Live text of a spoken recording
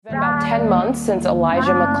10 months since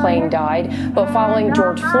Elijah McClain died, but following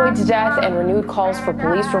George Floyd's death and renewed calls for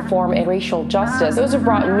police reform and racial justice, those have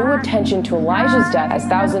brought new attention to Elijah's death as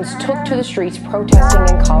thousands took to the streets protesting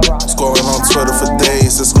in Colorado. Scrolling on Twitter for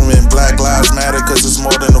days, it's screaming Black Lives Matter cause it's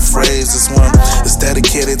more than a phrase. This one is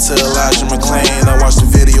dedicated to Elijah McClain. I watched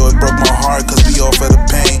the video, it broke my heart cause we all felt the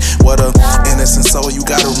pain. What a innocent soul, you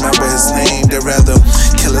gotta remember his name. They'd rather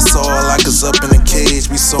kill us all like us up in a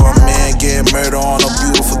cage. We saw a man get murdered on a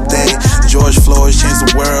beautiful day. George Floyd changed the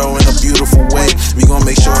world in a beautiful way. We gon'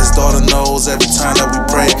 make sure his daughter knows every time that we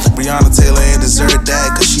pray. Breonna Taylor ain't deserve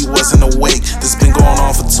that cause she wasn't awake. This been going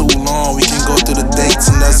on for too long, we can go through the dates.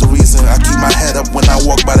 And that's the reason I keep my head up when I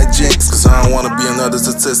walk by the jakes. Cause I don't wanna be another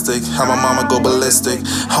statistic. How my mama go ballistic.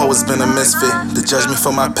 Always been a misfit. They judge me for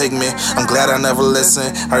my pigment. I'm glad I never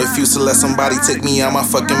listened. I refuse to let somebody take me on my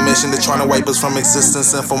fucking mission. They're trying to wipe us from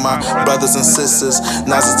existence. And for my brothers and sisters,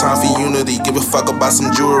 now's the time for unity. Give a fuck about some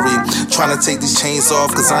jewelry. Trying to take these chains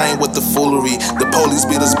off cause I ain't with the foolery. The police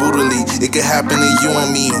beat us brutally. It could happen to you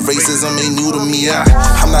and me. Racism ain't new to me.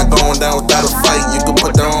 I'm not going down without a fight. You can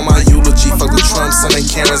put that on my eulogy. Fuck the Trumps and the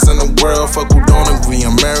Karens in the world. Fuck who don't agree.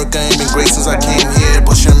 America ain't been great since I came here.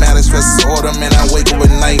 Pushing matic stress is order. Man, I wake up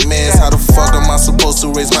with nightmares. How the fuck am I supposed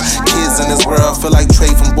to raise my kids in this world? I feel like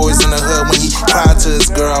Trey from Boys in the Hood when he cried to his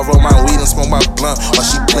girl. I roll my weed and smoke my blunt while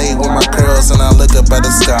she played with my curls. And I look up at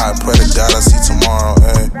the sky and pray to God I see tomorrow.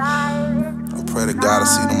 Ay. I pray to God I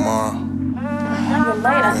see tomorrow. You're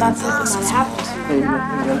late. I thought something might happen to you.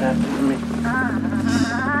 Nothing's gonna happen to me.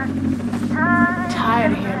 I'm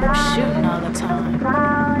tired of hearing them shooting all the time.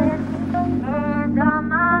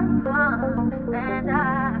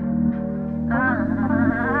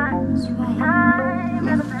 What's wrong?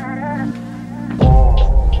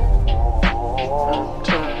 I'm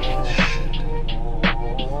tired of this shit.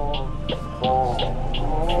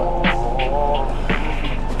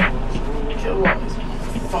 Kill all these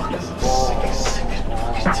motherfuckers. I'm sick of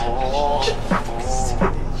this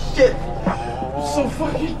shit. I'm so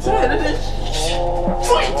fucking tired of this shit.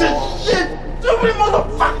 Fuck this shit. Too many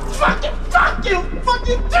motherfuckers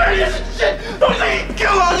fucking dirty this shit. Don't let me kill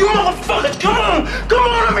all you motherfuckers. Come on,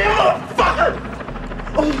 I mean, motherfucker.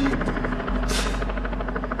 Oh.